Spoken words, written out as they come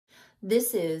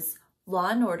This is Law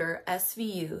and Order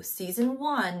SVU Season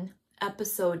 1,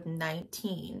 Episode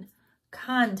 19,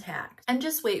 Contact. And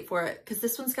just wait for it, because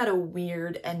this one's got a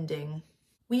weird ending.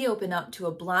 We open up to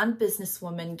a blonde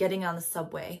businesswoman getting on the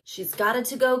subway. She's got a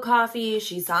to-go coffee,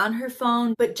 she's on her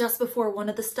phone, but just before one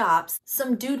of the stops,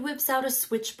 some dude whips out a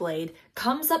switchblade,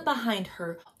 comes up behind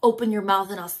her, "Open your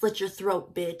mouth and I'll slit your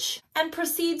throat, bitch," and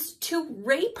proceeds to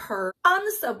rape her on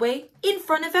the subway in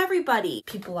front of everybody.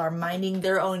 People are minding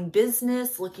their own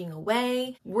business, looking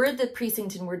away. We're at the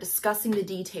precinct and we're discussing the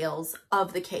details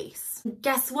of the case.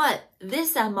 Guess what?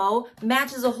 This MO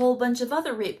matches a whole bunch of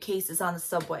other rape cases on the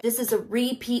subway. This is a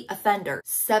repeat offender,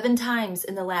 7 times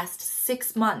in the last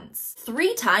 6 months,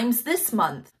 3 times this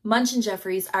month. Munch and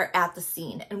Jeffries are at the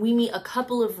scene, and we meet a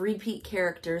couple of repeat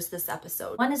characters this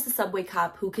episode. One is the subway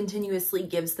cop who continuously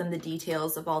gives them the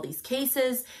details of all these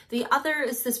cases. The other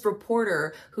is this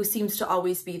reporter who seems to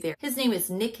always be there. His name is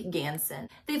Nick Ganson.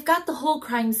 They've got the whole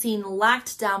crime scene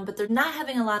locked down, but they're not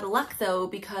having a lot of luck though,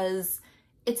 because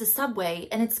it's a subway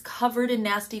and it's covered in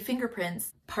nasty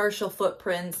fingerprints, partial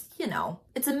footprints, you know,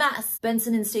 it's a mess.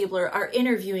 Benson and Stabler are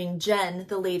interviewing Jen,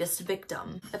 the latest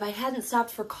victim. If I hadn't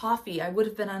stopped for coffee, I would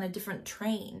have been on a different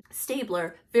train.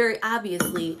 Stabler, very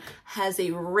obviously, has a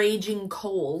raging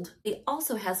cold. He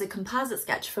also has a composite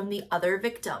sketch from the other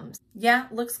victims. Yeah,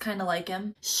 looks kind of like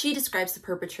him. She describes the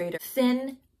perpetrator: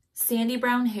 thin, sandy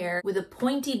brown hair with a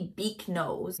pointy beak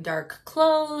nose, dark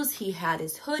clothes, he had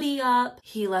his hoodie up,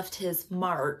 he left his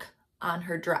mark on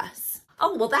her dress.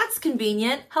 Oh, well, that's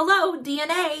convenient. Hello,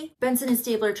 DNA. Benson and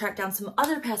Stabler tracked down some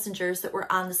other passengers that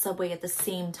were on the subway at the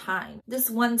same time.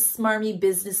 This one smarmy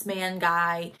businessman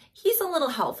guy, he's a little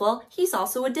helpful. He's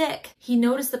also a dick. He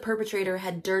noticed the perpetrator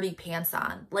had dirty pants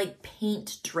on, like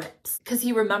paint drips, because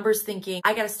he remembers thinking,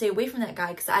 I gotta stay away from that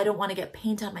guy because I don't want to get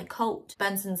paint on my coat.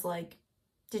 Benson's like,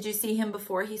 did you see him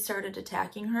before he started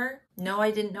attacking her? No,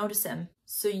 I didn't notice him.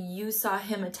 So you saw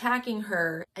him attacking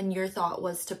her and your thought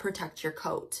was to protect your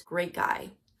coat. Great guy.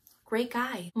 Great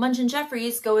guy. Munch and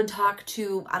Jeffries go and talk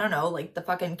to, I don't know, like the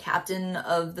fucking captain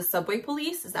of the subway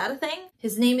police. Is that a thing?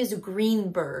 His name is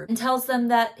Greenberg, and tells them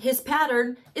that his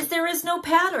pattern is there is no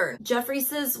pattern. Jeffries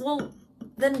says, well,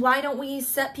 then why don't we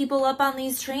set people up on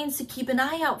these trains to keep an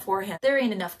eye out for him? There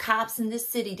ain't enough cops in this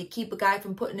city to keep a guy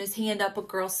from putting his hand up a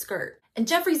girl's skirt. And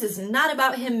Jeffries is not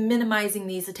about him minimizing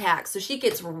these attacks, so she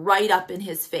gets right up in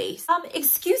his face.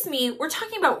 Excuse me, we're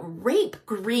talking about rape,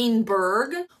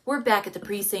 Greenberg. We're back at the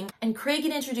precinct, and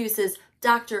Cragen introduces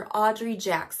Dr. Audrey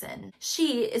Jackson.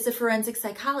 She is a forensic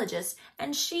psychologist,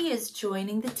 and she is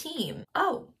joining the team.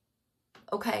 Oh,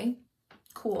 okay.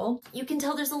 Cool. You can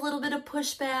tell there's a little bit of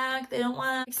pushback. They don't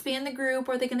want to expand the group.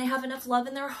 Are they going to have enough love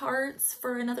in their hearts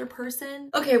for another person?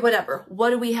 Okay, whatever. What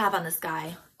do we have on this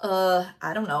guy?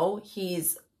 I don't know.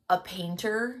 He's a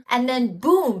painter. And then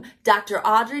boom, Dr.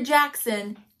 Audrey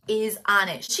Jackson is on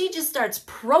it. She just starts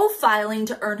profiling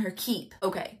to earn her keep.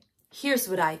 Okay, here's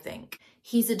what I think.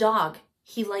 He's a dog.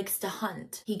 He likes to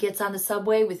hunt. He gets on the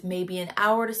subway with maybe an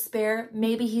hour to spare.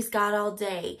 Maybe he's got all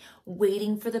day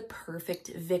waiting for the perfect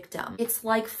victim. It's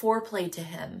like foreplay to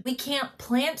him. We can't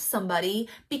plant somebody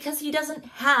because he doesn't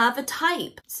have a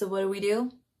type. So what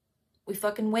do? We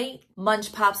fucking wait.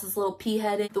 Munch pops his little pea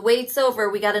head in. The wait's over.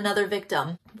 We got another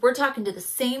victim. We're talking to the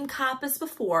same cop as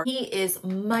before. He is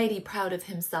mighty proud of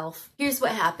himself. Here's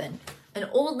what happened. An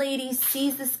old lady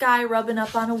sees this guy rubbing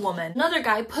up on a woman. Another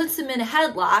guy puts him in a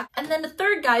headlock, and then the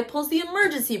third guy pulls the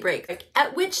emergency brake,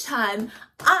 at which time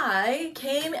I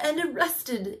came and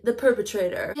arrested the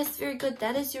perpetrator. Yes, very good.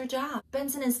 That is your job.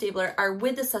 Benson and Stabler are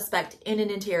with the suspect in an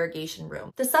interrogation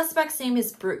room. The suspect's name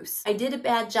is Bruce. I did a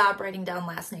bad job writing down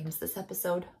last names this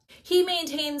episode. He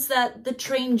maintains that the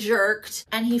train jerked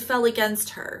and he fell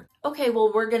against her. Okay,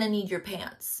 well, we're gonna need your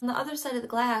pants. On the other side of the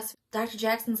glass, Dr.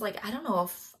 Jackson's like, I don't know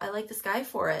if I like this guy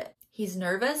for it. He's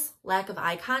nervous, lack of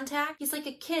eye contact. He's like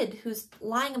a kid who's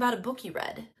lying about a book he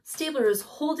read. Stabler is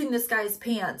holding this guy's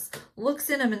pants, looks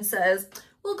in him and says,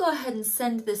 we'll go ahead and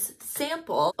send this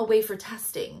sample away for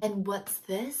testing. And what's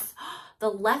this? The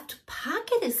left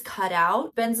pocket is cut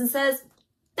out. Benson says,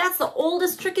 that's the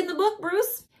oldest trick in the book,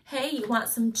 Bruce. Hey, you want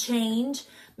some change?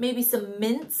 Maybe some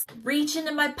mints? Reach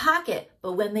into my pocket.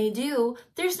 But when they do,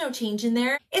 there's no change in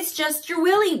there. It's just your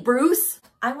willy, Bruce.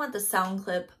 I want the sound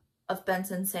clip of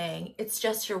Benson saying, it's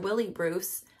just your willy,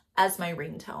 Bruce, as my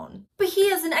ringtone. But he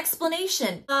has an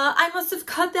explanation. I must have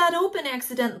cut that open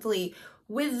accidentally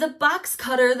with the box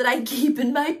cutter that I keep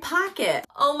in my pocket.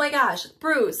 Oh my gosh,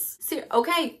 Bruce.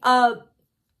 Okay,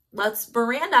 let's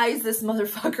Mirandize this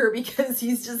motherfucker because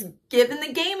he's just giving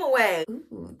the game away.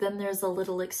 Ooh, then there's a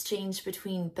little exchange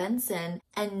between Benson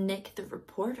and Nick the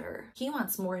reporter. He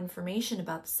wants more information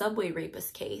about the Subway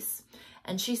Rapist case.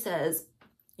 And she says,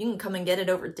 you can come and get it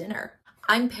over dinner.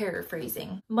 I'm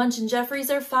paraphrasing. Munch and Jeffries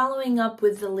are following up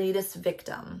with the latest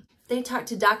victim. They talk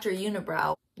to Dr.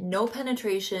 Unibrow. No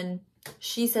penetration.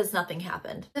 She says nothing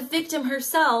happened. The victim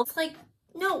herself, like,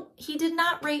 no, he did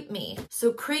not rape me.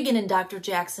 So Cragen and Dr.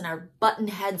 Jackson are butting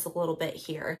heads a little bit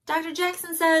here. Dr.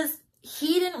 Jackson says,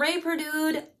 he didn't rape her,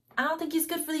 dude. I don't think he's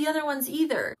good for the other ones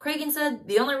either. Cragen said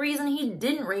the only reason he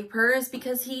didn't rape her is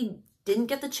because he didn't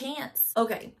get the chance.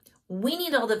 Okay, we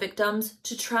need all the victims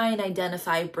to try and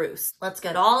identify Bruce. Let's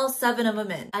get all 7 of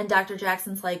them in. And Dr.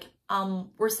 Jackson's like,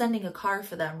 we're sending a car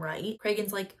for them, right?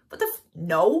 Cragen's like, what the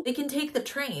no, they can take the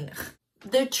train.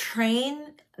 The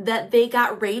train that they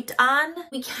got raped on,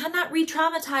 we cannot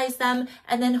re-traumatize them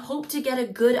and then hope to get a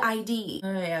good ID.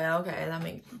 Oh yeah,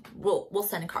 okay, we'll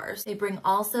send cars. They bring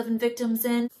all 7 victims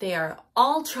in. They are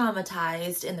all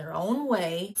traumatized in their own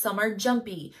way. Some are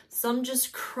jumpy, some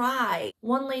just cry.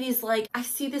 One lady's like, I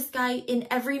see this guy in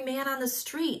every man on the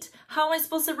street. How am I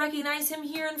supposed to recognize him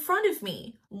here in front of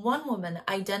me? One woman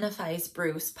identifies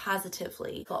Bruce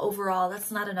positively, but overall,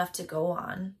 that's not enough to go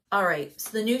on. All right,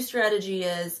 so the new strategy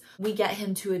is we get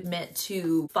him to admit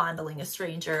to fondling a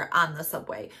stranger on the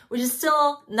subway, which is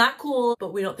still not cool,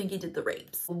 but we don't think he did the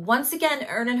rapes. Once again,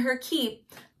 earning her keep,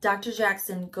 Dr.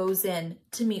 Jackson goes in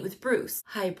to meet with Bruce.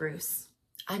 Hi, Bruce.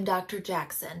 I'm Dr.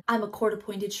 Jackson. I'm a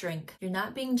court-appointed shrink. You're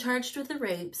not being charged with the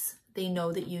rapes. They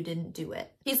know that you didn't do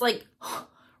it. He's like,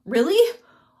 really?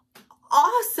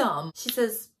 Awesome. She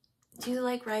says, do you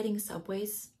like riding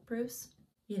subways, Bruce?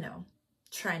 You know,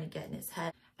 trying to get in his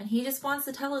head. And he just wants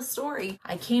to tell a story.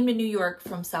 I came to New York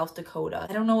from South Dakota.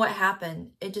 I don't know what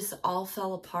happened. It just all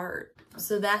fell apart.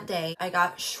 So that day I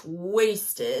got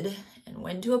wasted and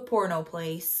went to a porno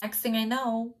place. Next thing I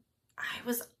know, I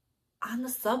was on the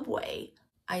subway.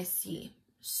 I see.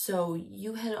 So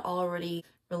you had already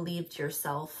relieved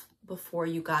yourself before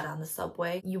you got on the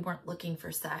subway. You weren't looking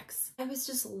for sex. I was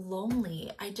just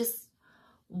lonely. I just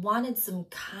wanted some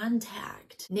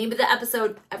contact. Name of the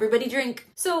episode, everybody drink.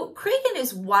 So Cragen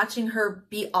is watching her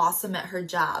be awesome at her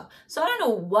job. So I don't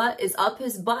know what is up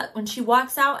his butt when she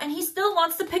walks out and he still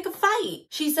wants to pick a fight.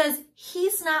 She says,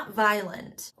 he's not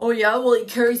violent. Oh yeah, well he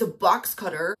carries a box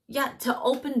cutter. Yeah, to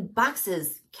open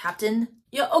boxes, Captain.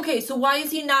 Yeah, okay, so why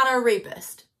is he not our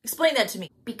rapist? Explain that to me.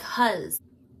 Because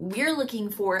we're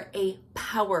looking for a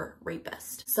power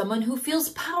rapist. Someone who feels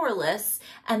powerless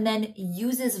and then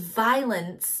uses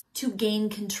violence to gain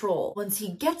control. Once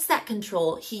he gets that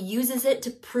control, he uses it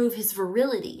to prove his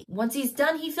virility. Once he's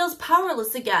done, he feels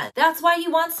powerless again. That's why he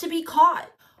wants to be caught.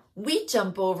 We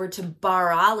jump over to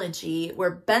barology,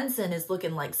 where Benson is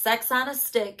looking like sex on a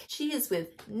stick. She is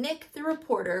with Nick the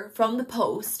reporter from the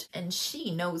Post, and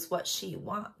she knows what she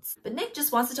wants. But Nick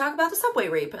just wants to talk about the Subway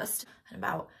Rapist and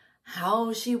about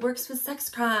how she works with sex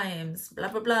crimes, blah,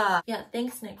 blah, blah. Yeah,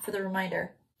 thanks, Nick, for the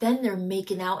reminder. Then they're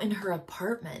making out in her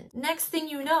apartment. Next thing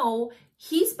you know,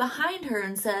 he's behind her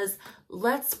and says,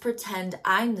 let's pretend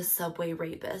I'm the Subway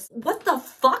Rapist. What the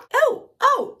fuck?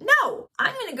 Oh, no.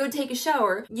 I'm gonna go take a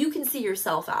shower. You can see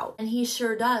yourself out. And he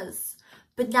sure does.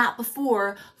 But not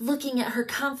before looking at her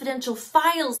confidential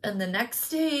files. And the next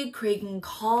day, Cragen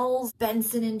calls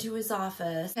Benson into his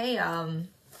office. Hey,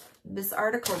 this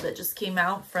article that just came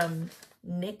out from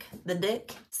Nick the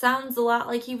Dick sounds a lot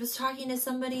like he was talking to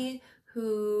somebody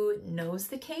who knows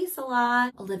the case a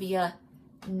lot. Olivia,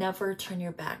 never turn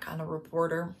your back on a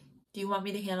reporter. Do you want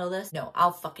me to handle this? No,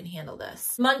 I'll fucking handle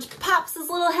this. Munch pops his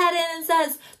little head in and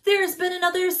says, there's been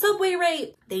another subway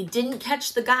rape. They didn't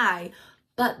catch the guy,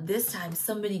 but this time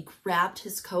somebody grabbed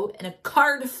his coat and a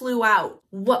card flew out.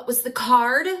 What was the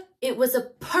card? It was a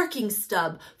parking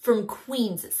stub from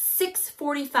Queens at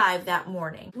 6:45 that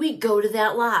morning. We go to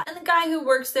that lot, and the guy who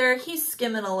works there, he's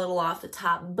skimming a little off the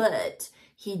top, but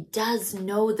he does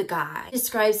know the guy. He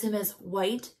describes him as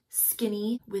white,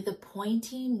 skinny, with a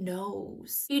pointy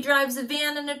nose. He drives a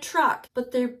van and a truck,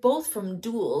 but they're both from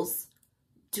Duels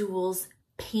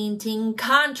painting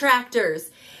contractors.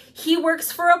 He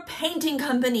works for a painting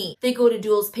company. They go to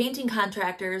Duels painting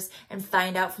contractors and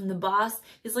find out from the boss.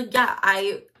 He's like, yeah,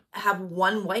 I have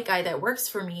one white guy that works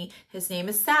for me. His name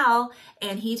is Sal,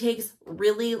 and he takes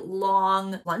really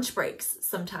long lunch breaks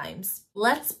sometimes.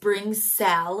 Let's bring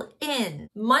Sal in.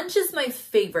 Munch is my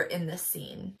favorite in this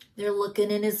scene. They're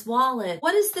looking in his wallet.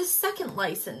 What is this second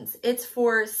license? It's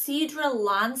for Cedra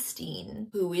Lonstein.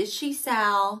 Who is she,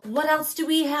 Sal? What else do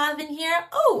we have in here?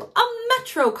 Oh, a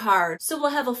Metro card. So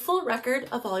we'll have a full record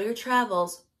of all your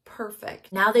travels.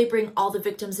 Perfect. Now they bring all the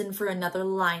victims in for another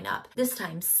lineup. This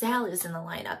time Sal is in the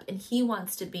lineup and he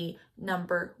wants to be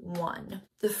number 1.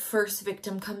 The first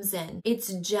victim comes in.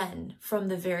 It's Jen from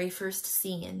the very first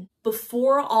scene.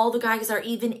 Before all the guys are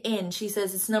even in, she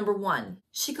says it's number 1.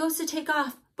 She goes to take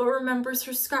off, but remembers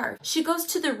her scarf. She goes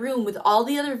to the room with all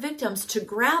the other victims to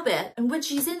grab it, and when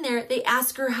she's in there, they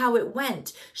ask her how it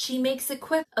went. She makes a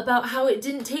quip about how it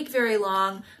didn't take very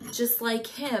long, just like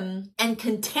him, and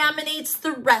contaminates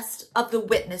the rest of the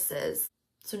witnesses.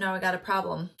 So now I got a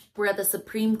problem. We're at the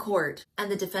Supreme Court, and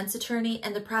the defense attorney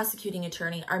and the prosecuting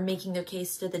attorney are making their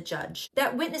case to the judge.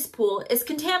 That witness pool is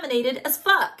contaminated as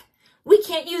fuck. We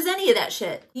can't use any of that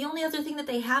shit. The only other thing that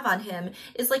they have on him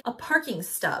is like a parking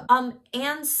stub.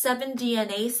 And 7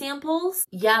 DNA samples.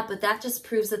 Yeah, but that just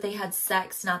proves that they had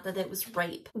sex, not that it was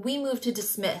rape. We move to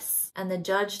dismiss, and the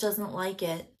judge doesn't like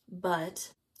it,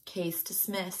 but case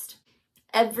dismissed.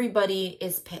 Everybody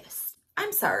is pissed.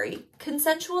 I'm sorry,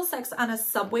 consensual sex on a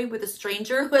subway with a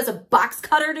stranger who has a box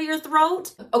cutter to your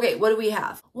throat? Okay, what do we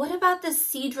have? What about this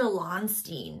Cedra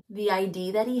Lonstein? The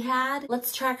ID that he had?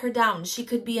 Let's track her down. She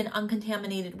could be an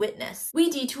uncontaminated witness.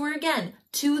 We detour again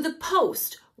to the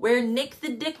Post, where Nick the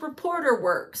Dick reporter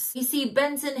works. You see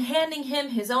Benson handing him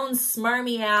his own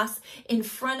smarmy ass in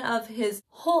front of his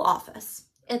whole office.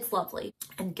 It's lovely.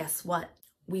 And guess what?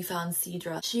 We found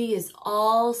Cedra. She is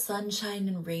all sunshine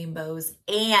and rainbows,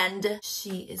 and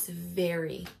she is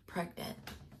very pregnant.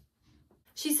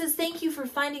 She says, "Thank you for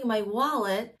finding my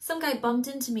wallet. Some guy bumped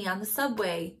into me on the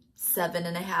subway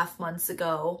 7.5 months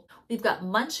ago." We've got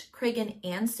Munch, Cragen,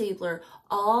 and Stabler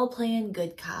all playing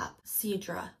good cop.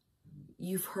 Cedra,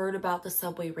 you've heard about the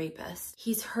Subway Rapist.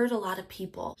 He's hurt a lot of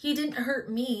people. He didn't hurt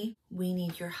me. We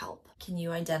need your help. Can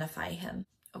you identify him?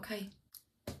 Okay,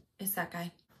 it's that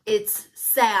guy. It's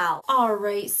Sal. All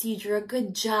right, Cedra,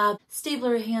 good job.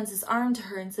 Stabler hands his arm to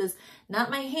her and says, "Not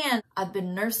my hand. I've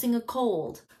been nursing a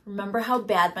cold. Remember how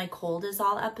bad my cold is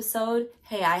all episode?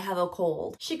 Hey, I have a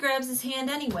cold." She grabs his hand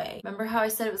anyway. Remember how I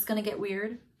said it was gonna get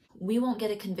weird? We won't get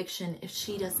a conviction if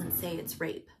she doesn't say it's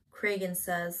rape. Cragen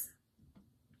says,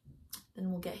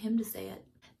 then we'll get him to say it.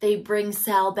 They bring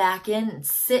Sal back in and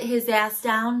sit his ass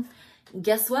down.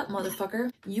 Guess what,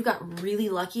 motherfucker? You got really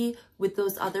lucky with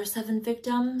those other 7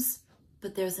 victims,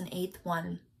 but there's an 8th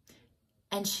one,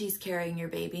 and she's carrying your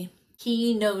baby.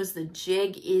 He knows the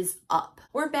jig is up.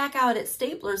 We're back out at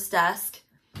Stabler's desk,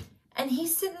 and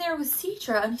he's sitting there with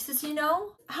Cedra, and he says, "You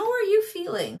know, how are you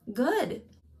feeling?" "Good."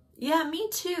 "Yeah, me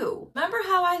too. Remember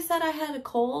how I said I had a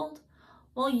cold?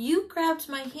 Well, you grabbed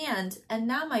my hand, and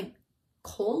now my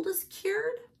cold is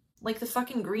cured? Like the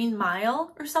fucking Green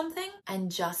Mile or something?"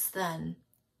 And just then,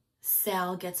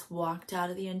 Sal gets walked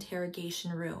out of the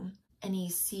interrogation room and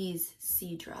he sees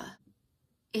Cedra.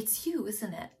 "It's you,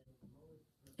 isn't it?"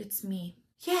 "It's me."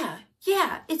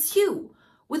 Yeah, it's you.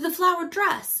 With the flowered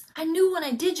dress. I knew when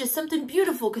I did you something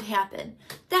beautiful could happen.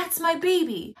 That's my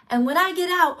baby. And when I get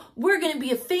out, we're gonna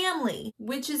be a family."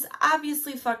 Which is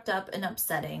obviously fucked up and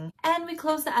upsetting. And we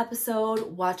close the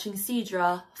episode watching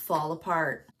Cedra fall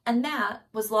apart. And that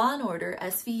was Law & Order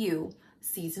SVU,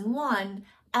 Season 1,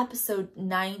 Episode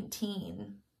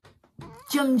 19.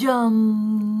 Jum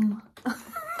jum!